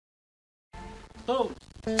Toast.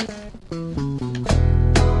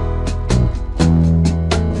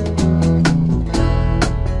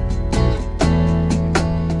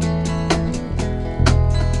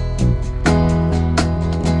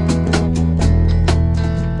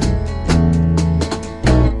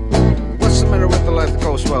 What's the matter with the life that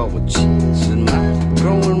goes well with cheese and mine?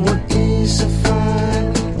 Growing with ease so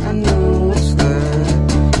fine. I know it's there.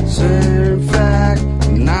 Say in fact,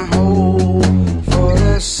 and I hope for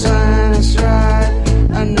the sign is right.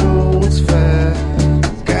 I know it's fair.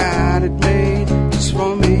 Got it made just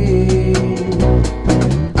for me.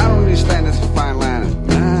 I don't understand this fine line of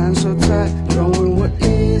mine so tight. Growing with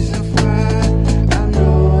ease so fine. I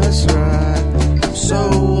know it's right. I'm so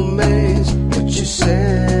amazed what you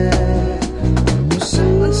said.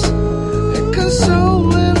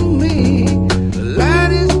 Consoling me, the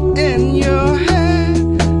light is in your head.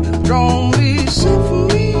 Don't be sad for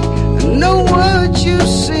me. I know what you've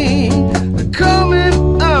seen. The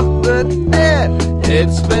coming of the dead.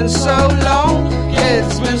 It's been so long,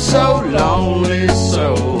 it's been so lonely.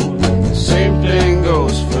 So the same thing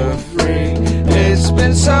goes for free. It's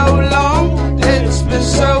been so long, it's been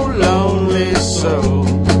so lonely. So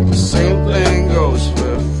the same thing goes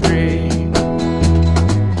for free.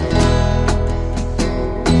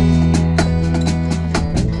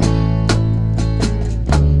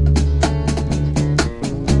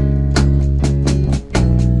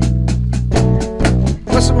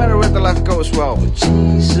 What's the matter with the life goes well with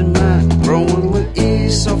cheese and mine? Growing with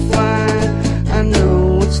ease so fine. I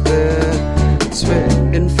know it's there. It's fit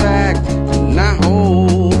in fact, and I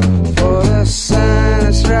hope for the sign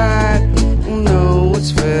is right. I know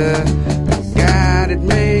it's fair. I got it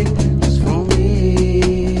made just for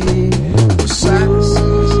me. Besides,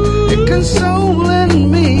 it's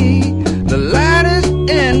consoling me. The light is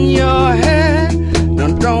in your head.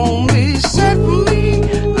 Now don't be sad for me.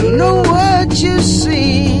 I know what you've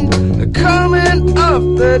seen. The coming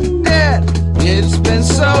of the dead. It's been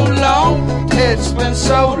so long, it's been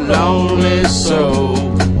so lonely. So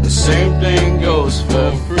the same thing goes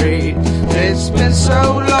for free. It's been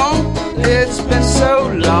so long, it's been so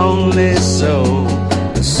lonely. So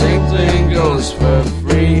the same thing goes for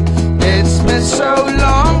free. It's been so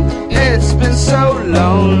long, it's been so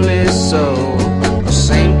lonely. So the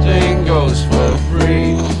same thing goes for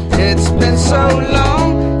free. It's been so long.